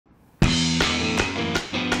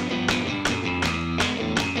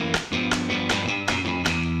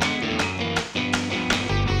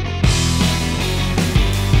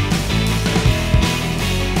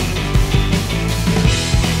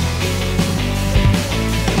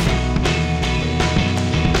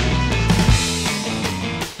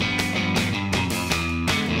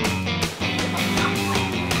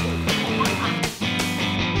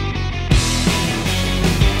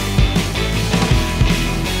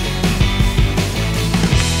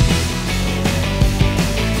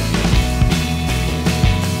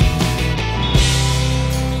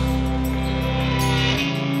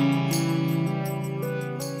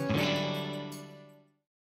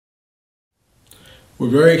We're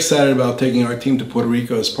very excited about taking our team to Puerto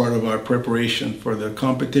Rico as part of our preparation for the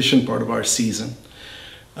competition part of our season.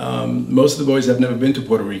 Most of the boys have never been to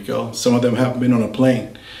Puerto Rico. Some of them haven't been on a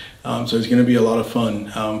plane. So it's going to be a lot of fun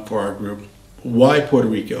for our group. Why Puerto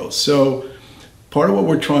Rico? So part of what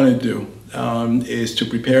we're trying to do is to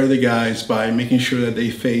prepare the guys by making sure that they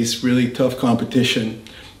face really tough competition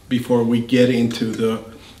before we get into the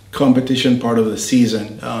competition part of the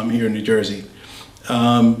season here in New Jersey.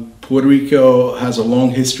 Puerto Rico has a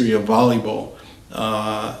long history of volleyball.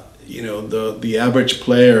 You know, the average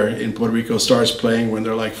player in Puerto Rico starts playing when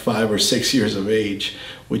they're like 5 or 6 years of age,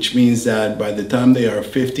 which means that by the time they are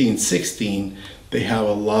 15, 16, they have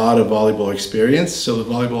a lot of volleyball experience, so the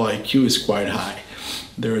volleyball IQ is quite high.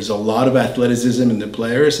 There is a lot of athleticism in the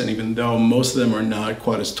players, and even though most of them are not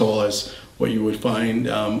quite as tall as what you would find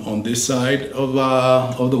on this side of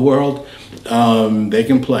the world, they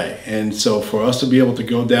can play. And so for us to be able to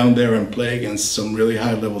go down there and play against some really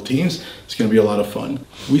high-level teams, it's going to be a lot of fun.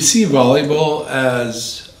 We see volleyball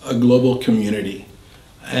as a global community,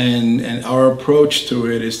 and our approach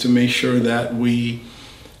to it is to make sure that we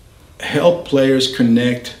help players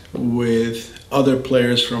connect with other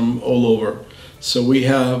players from all over. So we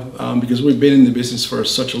have, because we've been in the business for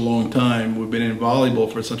such a long time, we've been in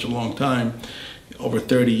volleyball for such a long time, over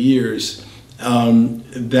 30 years,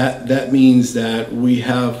 that means that we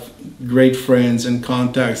have great friends and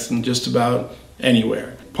contacts in just about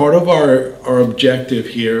anywhere. Part of our objective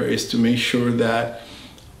here is to make sure that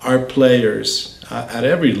our players at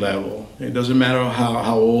every level, it doesn't matter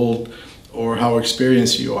how old or how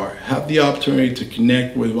experienced you are, have the opportunity to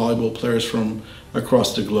connect with volleyball players from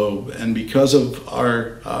across the globe. And because of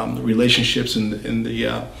our relationships in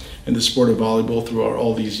the sport of volleyball throughout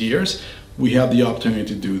all these years, we have the opportunity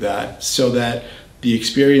to do that, so that the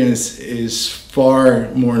experience is far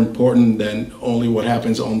more important than only what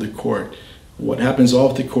happens on the court. What happens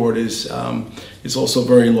off the court is also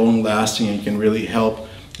very long lasting and can really help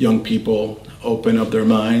young people open up their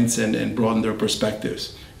minds and broaden their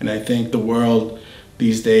perspectives. And I think the world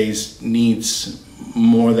these days needs,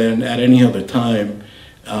 more than at any other time,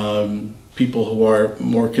 people who are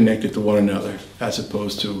more connected to one another as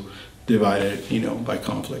opposed to divided, by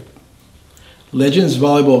conflict. Legends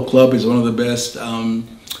Volleyball Club is one of the best and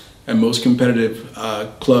most competitive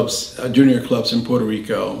clubs, junior clubs in Puerto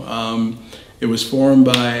Rico. It was formed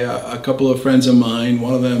by a couple of friends of mine.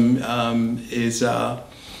 One of them is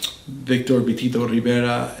Victor Vitito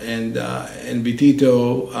Rivera, and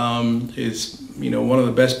Vitito is one of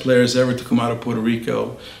the best players ever to come out of Puerto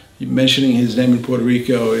Rico. Mentioning his name in Puerto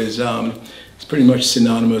Rico is it's pretty much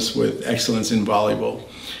synonymous with excellence in volleyball.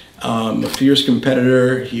 A fierce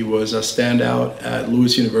competitor, he was a standout at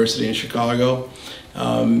Lewis University in Chicago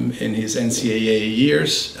in his NCAA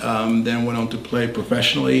years. Then went on to play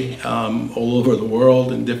professionally all over the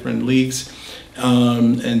world in different leagues,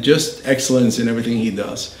 and just excellence in everything he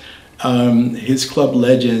does. His club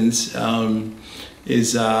Legends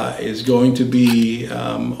is going to be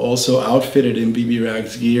also outfitted in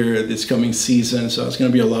RAGS gear this coming season, so it's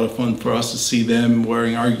going to be a lot of fun for us to see them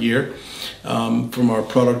wearing our gear from our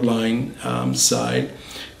product line side.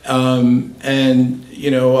 And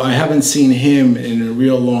I haven't seen him in a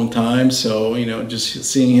real long time, so just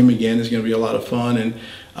seeing him again is going to be a lot of fun. And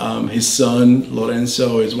his son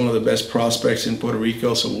Lorenzo is one of the best prospects in Puerto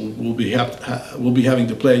Rico, so we'll be having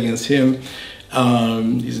to play against him.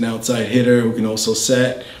 He's an outside hitter who can also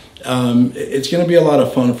set. It's going to be a lot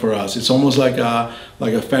of fun for us. It's almost like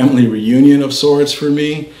a family reunion of sorts for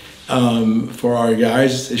me. For our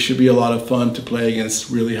guys, it should be a lot of fun to play against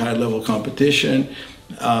really high-level competition.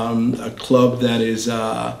 A club that is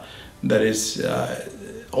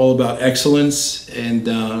all about excellence, and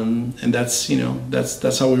that's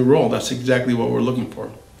how we roll. That's exactly what we're looking for.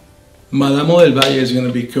 Madamo del Valle is going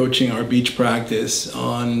to be coaching our beach practice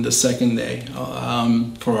on the second day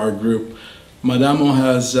for our group. Madamo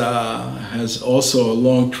has also a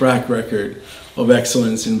long track record of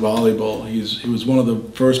excellence in volleyball. He was one of the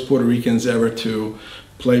first Puerto Ricans ever to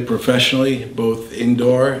play professionally, both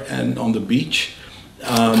indoor and on the beach.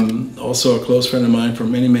 Also a close friend of mine for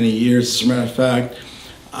many, many years. As a matter of fact,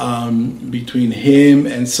 between him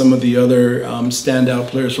and some of the other standout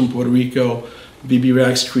players from Puerto Rico,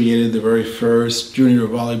 RAGS created the very first junior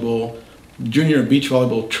beach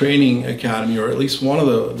volleyball training academy, or at least one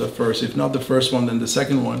of the first, if not the first one, then the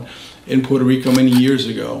second one in Puerto Rico many years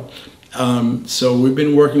ago. So we've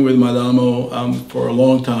been working with Madamo for a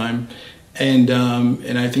long time, and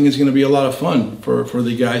I think it's going to be a lot of fun for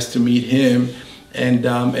the guys to meet him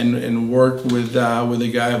and work with a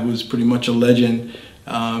guy who's pretty much a legend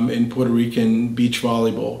in Puerto Rican beach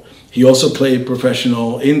volleyball. He also played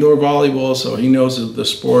professional indoor volleyball, so he knows the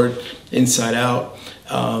sport inside out.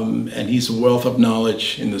 And he's a wealth of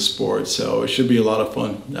knowledge in the sport, so it should be a lot of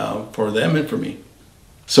fun for them and for me.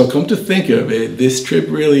 So come to think of it, this trip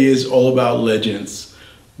really is all about legends.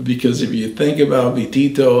 Because if you think about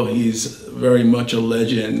Vitito, he's very much a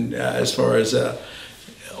legend as far as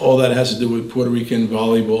all that has to do with Puerto Rican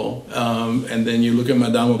volleyball. And then you look at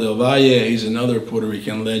Madamo del Valle, he's another Puerto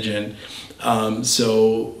Rican legend.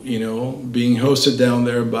 So, you know, being hosted down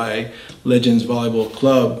there by Legends Volleyball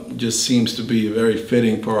Club just seems to be very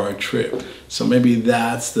fitting for our trip. So maybe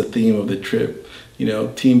that's the theme of the trip. You know,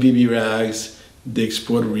 Team BB RAGS, digs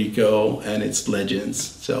Puerto Rico, and its legends.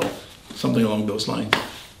 So something along those lines.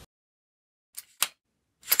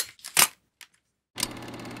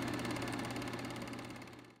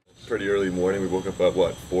 Pretty early morning. We woke up at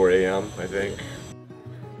what, 4 a.m. I think.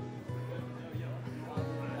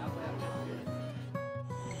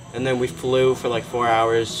 And then we flew for like 4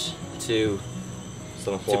 hours to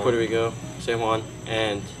Puerto Rico, San Juan,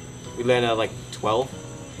 and we landed at like 12.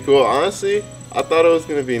 Cool. Honestly, I thought I was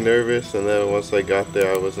gonna be nervous, and then once I got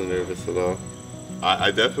there, I wasn't nervous at all.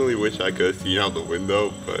 I definitely wish I could have seen out the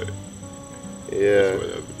window, but yeah,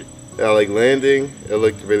 yeah, like landing, it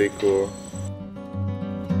looked really cool.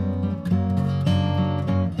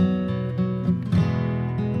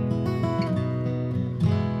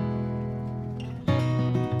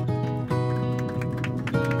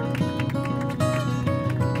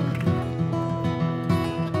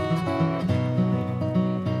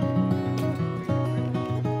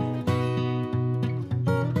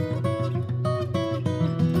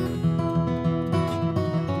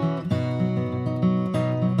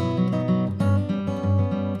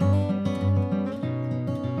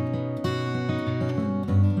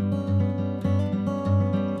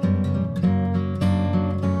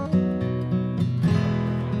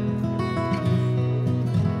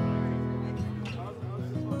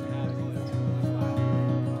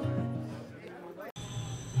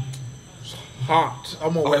 Hot.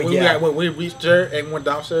 When we reached there and went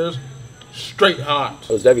downstairs, straight hot.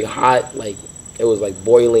 It was very hot, like it was like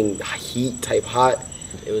boiling heat type hot.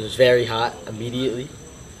 It was very hot immediately,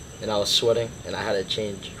 and I was sweating, and I had to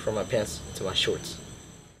change from my pants to my shorts.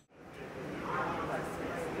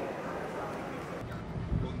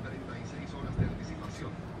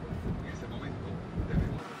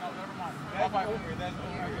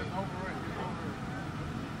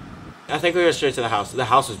 I think we went straight to the house. The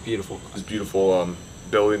house was beautiful. This beautiful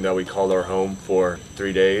building that we called our home for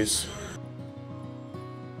 3 days.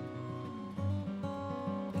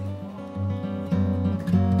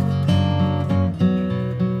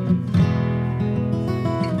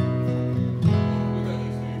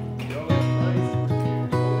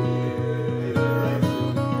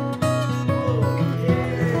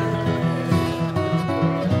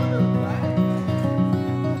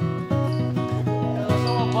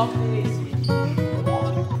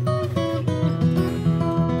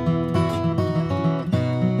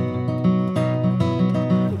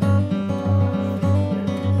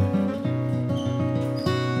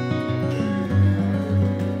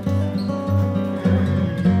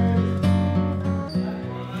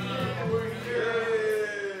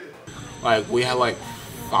 Like we had like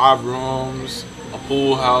 5 rooms, a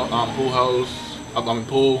pool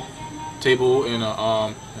table, and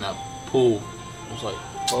a pool. It was like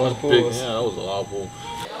big. Yeah, that was a lot of pool.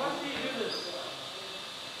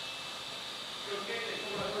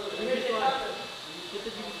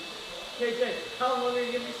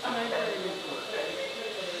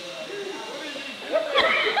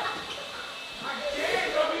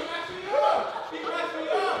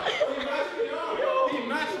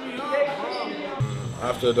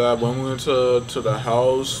 After that, when we went to the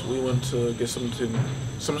house, we went to get something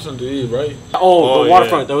to eat, right? Oh, the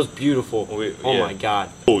waterfront, that was beautiful. Oh my god.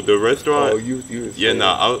 Oh, the restaurant. Oh, you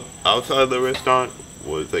yeah, outside of the restaurant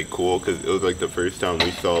was like cool because it was like the first time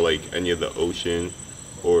we saw like any of the ocean,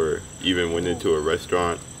 or even went into a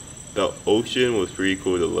restaurant. The ocean was pretty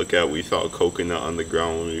cool to look at. We saw a coconut on the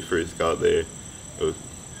ground when we first got there. It was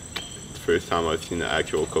the first time I've seen the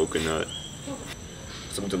actual coconut.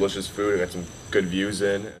 Some delicious food. I got some good views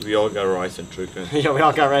in. We all got rice and chicken. Yeah, we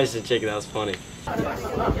all got rice and chicken. That was funny.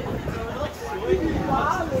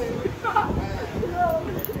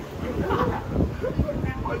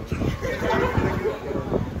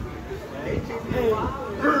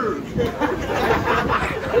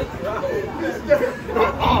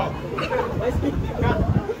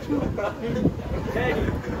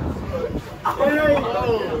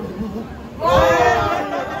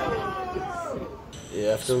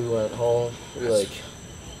 Yeah, after we went home, we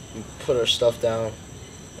put our stuff down,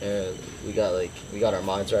 and we got our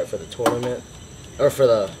minds right for the tournament, or for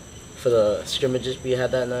the scrimmages we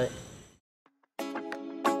had that night.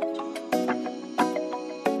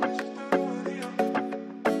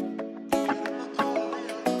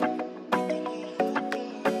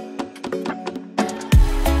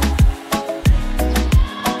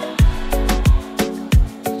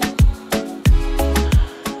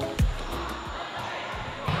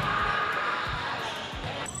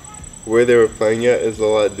 Where they were playing at is a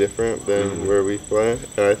lot different than where we play,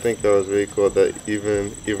 and I think that was really cool that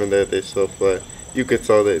even there they still play. You could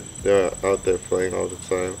tell that they're out there playing all the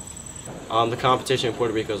time. The competition in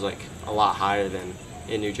Puerto Rico is like a lot higher than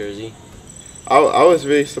in New Jersey. I was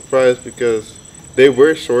really surprised because they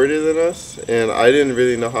were shorter than us, and I didn't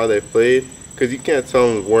really know how they played because you can't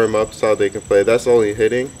tell them warm-ups how they can play. That's only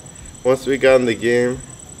hitting. Once we got in the game,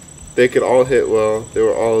 they could all hit well. They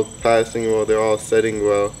were all passing well. They were all setting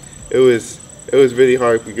well. It was really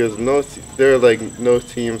hard because there are like no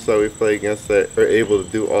teams that we play against that are able to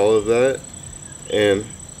do all of that, and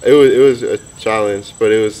it was a challenge,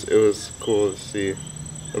 but it was cool to see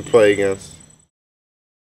and play against.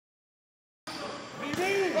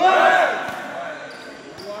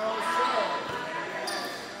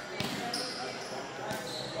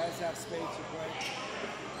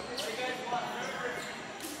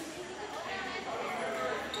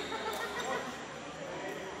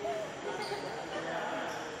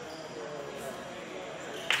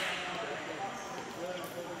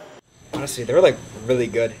 Honestly, they were like really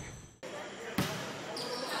good.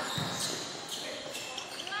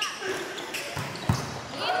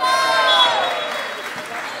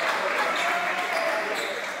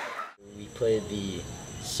 We played the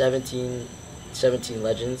 17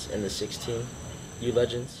 legends and the 16 U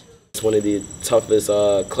legends. It's one of the toughest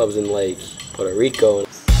clubs in like Puerto Rico.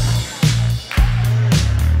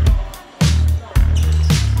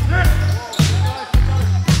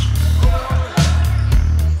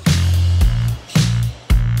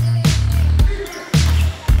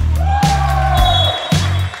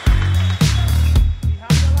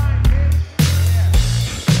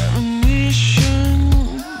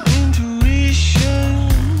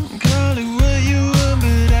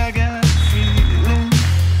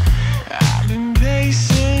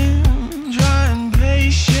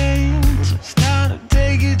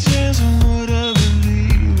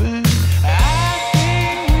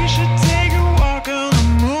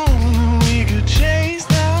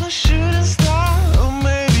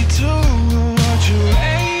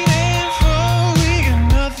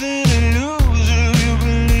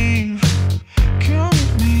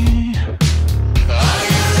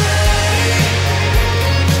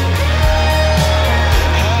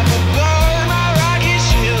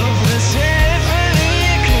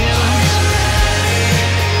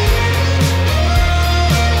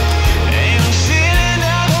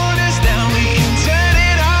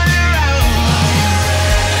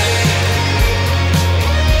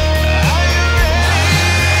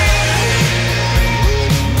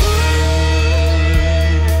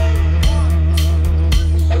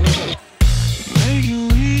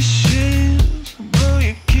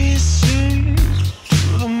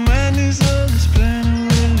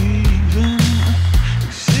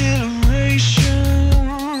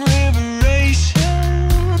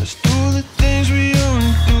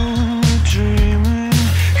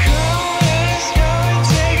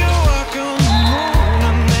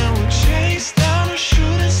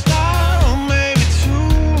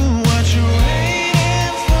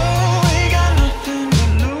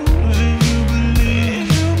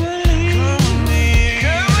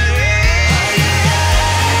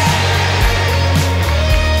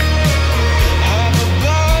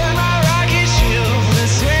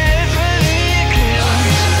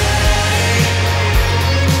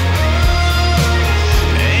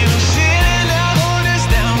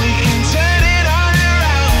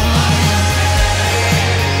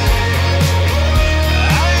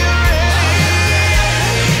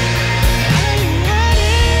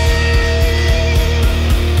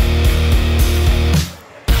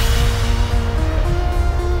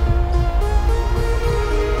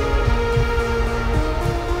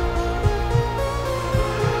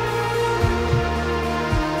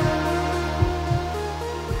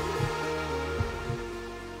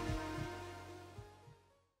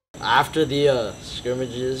 After the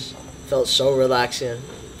scrimmages, felt so relaxing.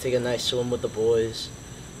 Take a nice swim with the boys,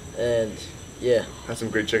 and yeah. Had some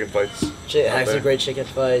great chicken fights. Had some great chicken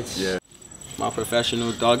fights. Yeah. My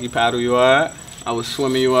professional doggy paddle, you alright? I was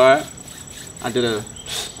swimming, you alright?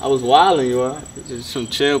 I was wilding, you alright? Just some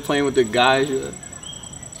chill playing with the guys, you alright?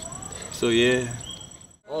 So yeah.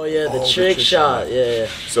 Oh, Oh yeah, the trick shot. Yeah.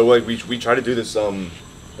 So like we try to do this Like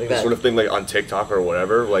this that. sort of thing like on TikTok or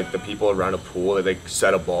whatever. Like the people around a pool, they like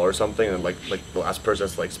set a ball or something, and like the last person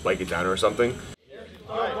has to like spike it down or something.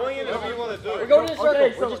 We're going in if you want to do it. We're going in a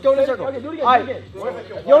circle. We're just going in a circle. Okay, do it again. Do it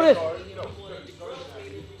again. Jonas.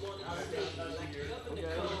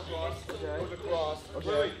 Goes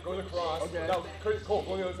across. Okay. Now, Cole,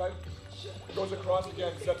 go on the other side. Goes across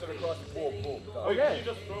again, steps it across the pool. Boom. Okay. You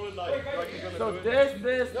just throw it like you're gonna So do it.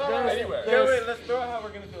 this. Anywhere. Wait, let's throw it how we're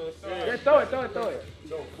gonna do it. Yeah, throw it.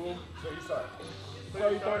 So, boom. So you start. So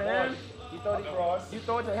you throw it to him. You throw it Across. You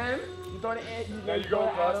throw it to him. You throw it to Now you go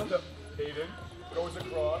across to Hayden. Goes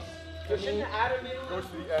across. Shouldn't Adam be Goes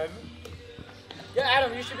to the end. Yeah,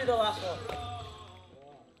 Adam, you should be the last one.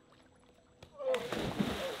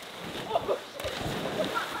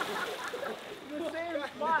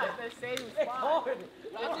 The same spot.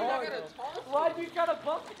 Why'd you try to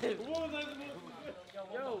bump him?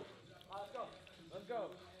 Yo. Let's go.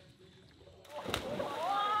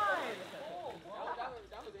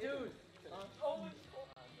 Dude.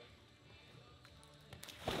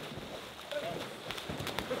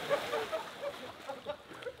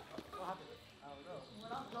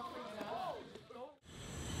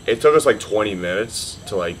 It took us like 20 minutes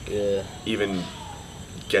to like Yeah. even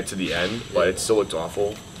get to the end, but it still looked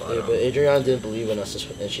awful. Yeah, but Adriana didn't believe in us,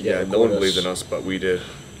 and she didn't. No one record believed in us, but we did,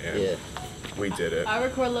 and Yeah. we did it. I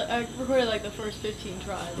recorded like the first 15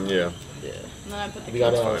 tries. Yeah. Yeah. And then I put the We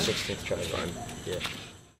got it camera on on. the 16th try. Fine. Yeah.